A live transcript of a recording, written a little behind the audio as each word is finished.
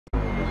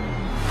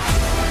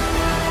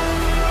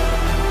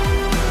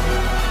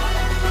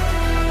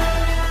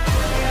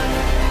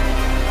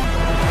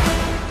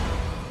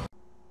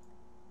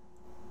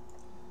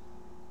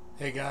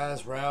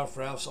guys,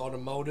 Ralph's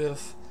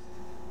Automotive.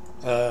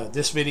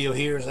 This video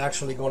here is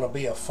actually going to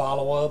be a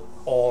follow-up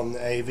on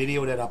a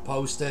video that I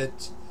posted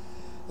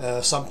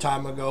some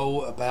time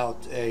ago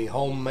about a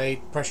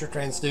homemade pressure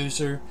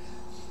transducer.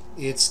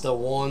 It's the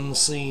one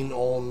seen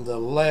on the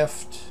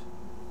left,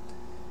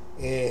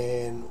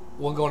 and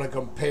we're going to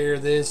compare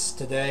this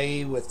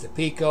today with the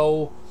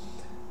Pico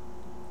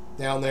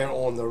down there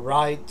on the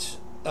right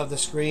of the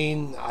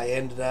screen. I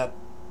ended up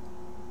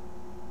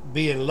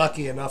being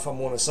lucky enough, I'm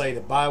going to say, to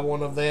buy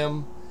one of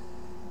them.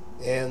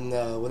 And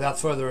without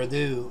further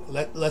ado,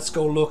 let's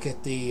go look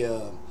at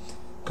the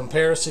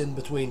comparison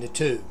between the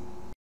two.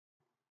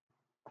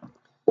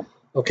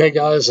 Okay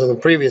guys, in the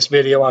previous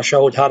video I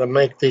showed how to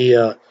make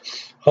the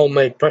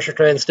homemade pressure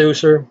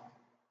transducer.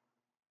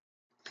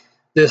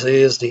 This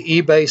is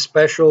the eBay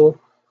special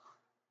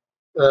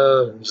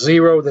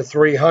 0 to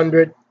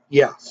 300.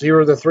 Yeah,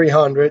 0 to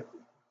 300.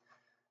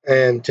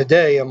 And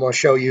today I'm going to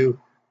show you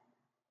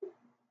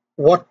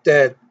what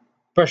that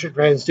pressure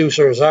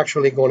transducer is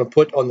actually going to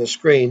put on the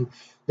screen.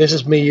 This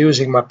is me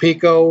using my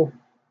Pico.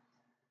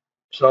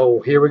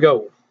 So here we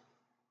go.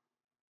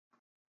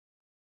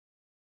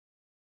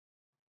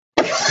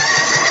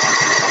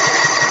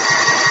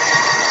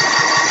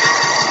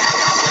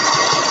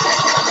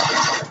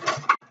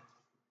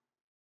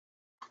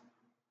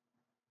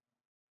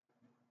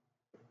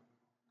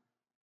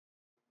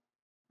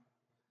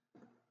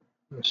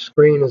 The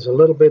screen is a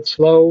little bit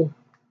slow.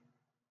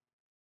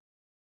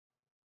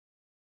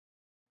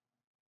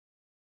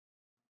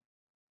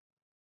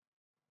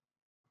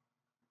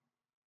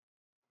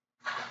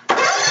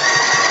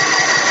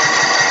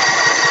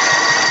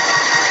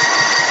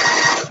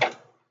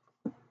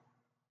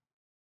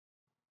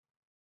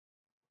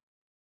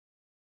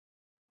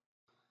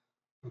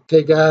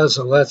 Okay guys,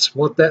 so that's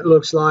what that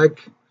looks like.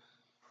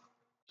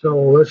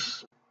 So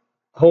this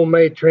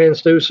homemade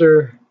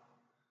transducer,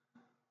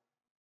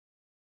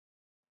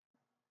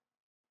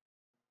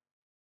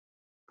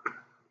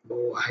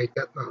 oh, I hate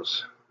that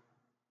mouse.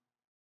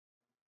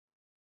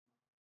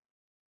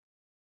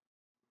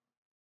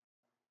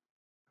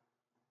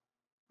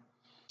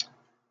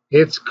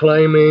 It's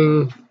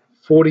claiming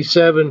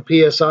 47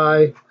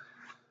 psi,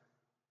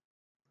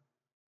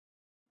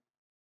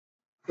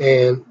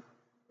 and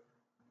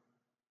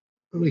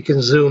we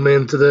can zoom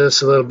into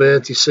this a little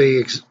bit. You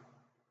see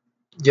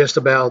just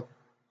about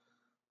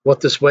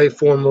what this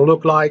waveform will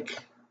look like.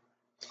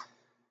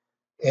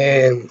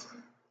 And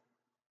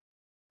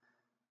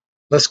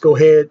let's go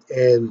ahead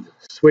and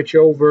switch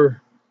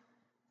over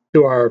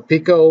to our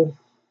Pico.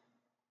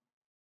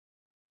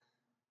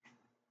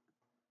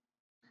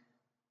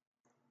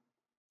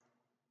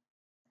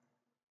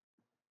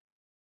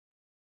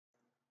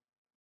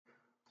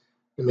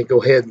 Let me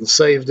go ahead and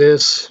save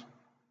this.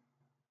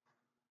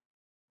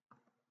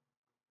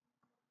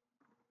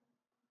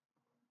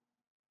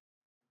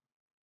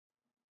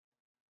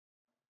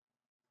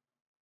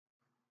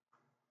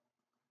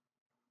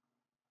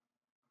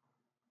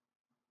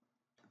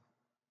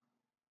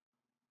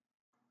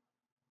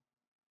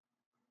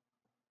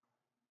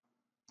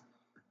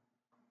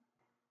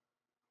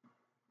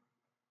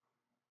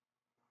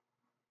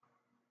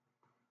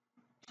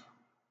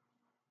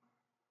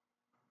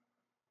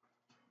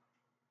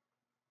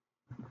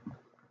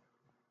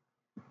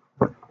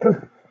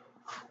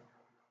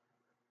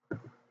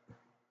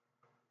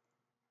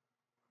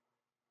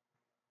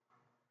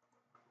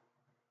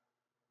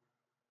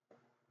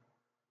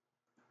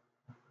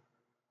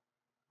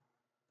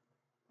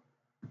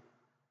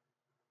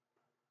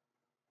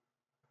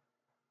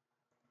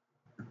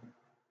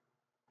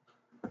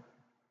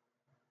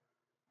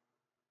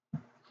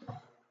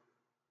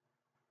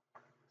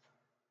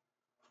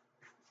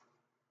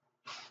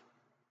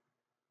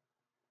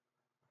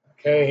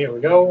 Okay, here we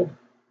go.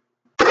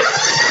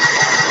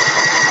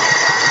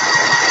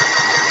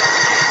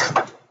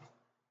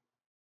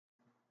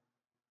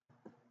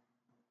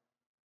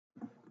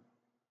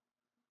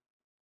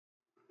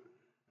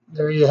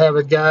 There you have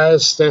it,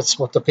 guys. That's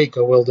what the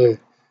Pico will do.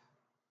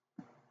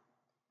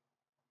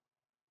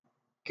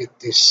 Get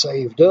this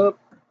saved up.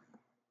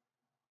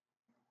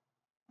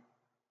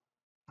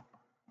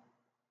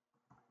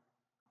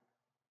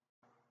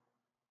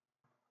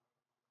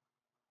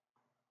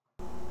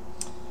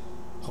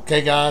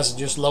 Okay guys,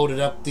 just loaded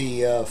up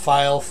the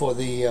file for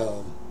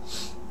the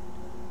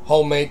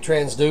homemade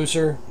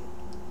transducer.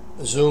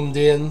 Zoomed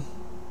in.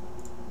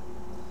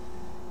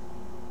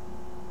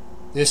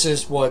 This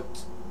is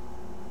what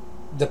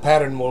the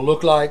pattern will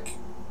look like.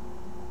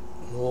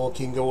 We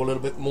can go a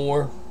little bit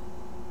more.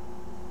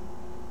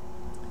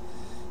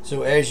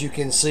 So as you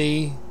can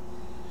see,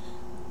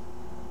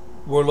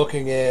 we're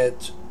looking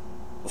at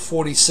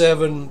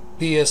 47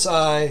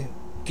 psi,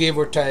 give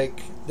or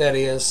take, that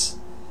is.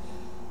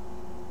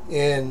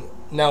 And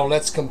now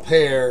let's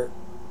compare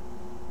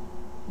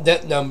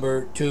that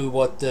number to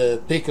what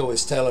the Pico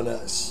is telling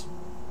us.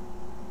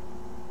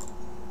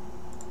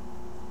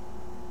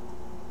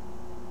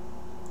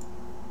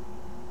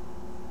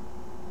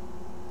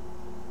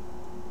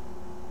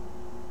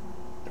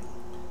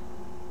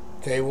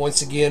 Okay,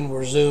 once again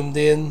we're zoomed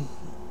in.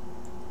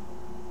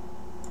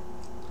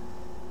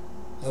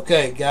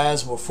 Okay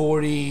guys, we're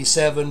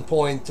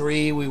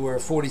 47.3, we were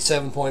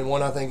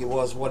 47.1 I think it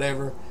was,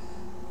 whatever.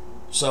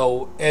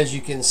 So as you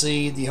can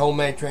see, the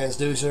Homemade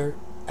Transducer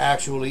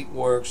actually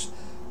works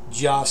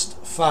just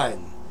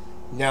fine.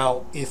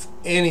 Now if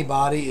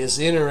anybody is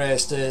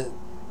interested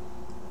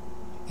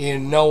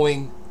in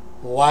knowing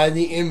why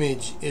the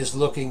image is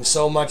looking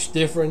so much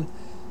different,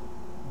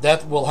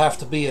 that will have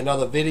to be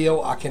another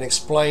video. I can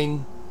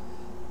explain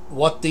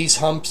what these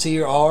humps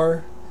here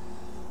are,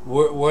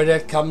 where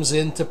that comes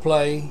into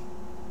play,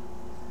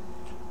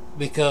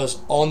 because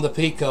on the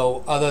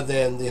Pico, other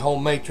than the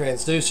Homemade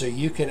Transducer,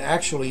 you can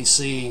actually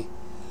see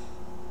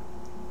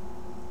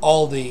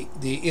all the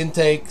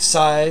intake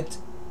side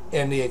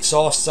and the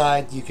exhaust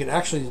side. You can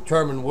actually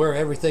determine where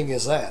everything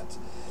is at.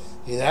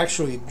 It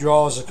actually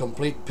draws a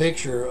complete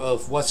picture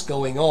of what's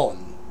going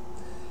on.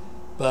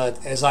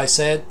 But as I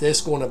said, this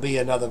is going to be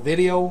another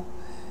video.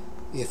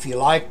 If you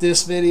like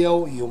this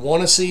video, you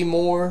want to see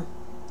more,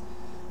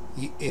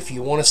 if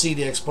you want to see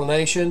the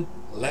explanation,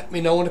 let me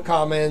know in the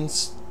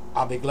comments.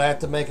 I'll be glad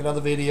to make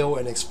another video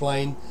and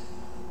explain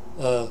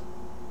how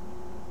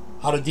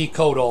to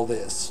decode all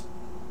this.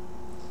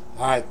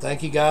 Alright,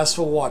 thank you guys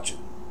for watching.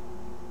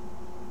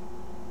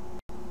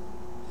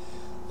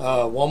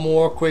 One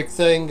more quick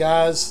thing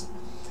guys.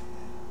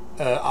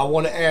 I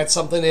want to add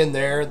something in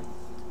there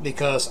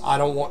because I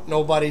don't want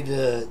nobody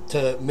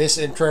to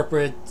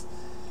misinterpret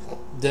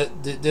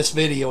this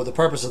video, the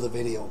purpose of the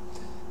video.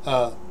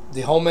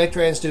 The Homemade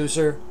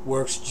Transducer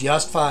works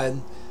just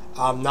fine.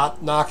 I'm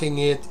not knocking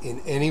it in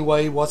any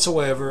way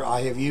whatsoever.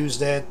 I have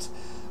used it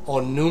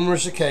on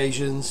numerous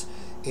occasions.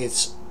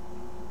 It's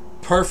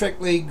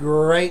perfectly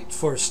great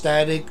for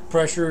static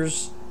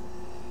pressures.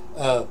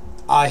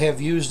 I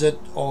have used it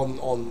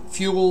on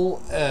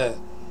fuel.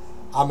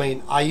 I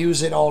mean, I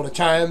use it all the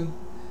time.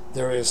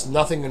 There is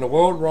nothing in the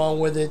world wrong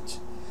with it.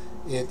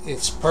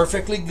 It's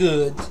perfectly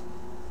good.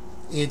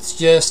 It's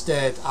just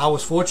that I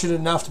was fortunate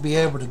enough to be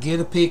able to get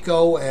a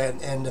Pico,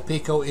 and the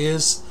Pico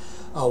is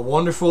a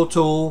wonderful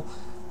tool.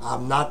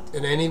 I'm not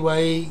in any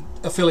way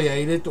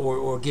affiliated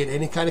or get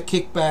any kind of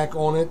kickback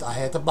on it. I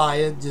had to buy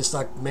it just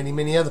like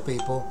many other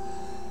people.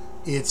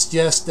 It's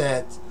just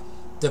that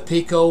the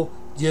Pico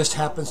just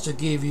happens to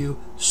give you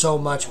so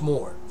much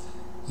more.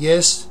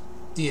 Yes,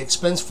 the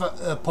expense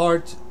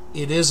part,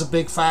 it is a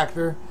big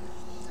factor.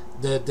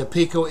 The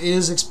Pico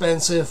is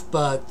expensive,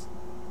 but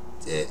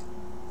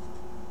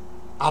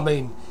I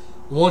mean,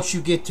 once you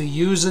get to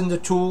using the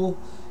tool,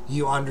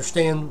 you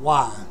understand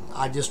why.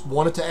 I just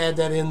wanted to add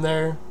that in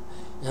there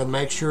and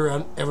make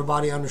sure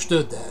everybody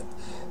understood that.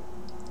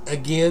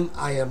 Again,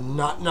 I am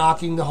not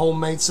knocking the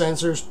homemade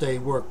sensors. They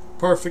work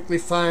perfectly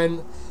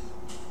fine.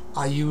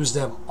 I use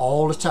them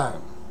all the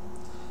time.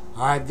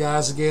 Alright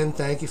guys, again,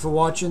 thank you for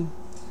watching.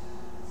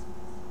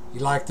 You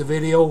like the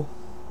video?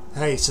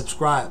 Hey,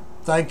 subscribe.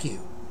 Thank you.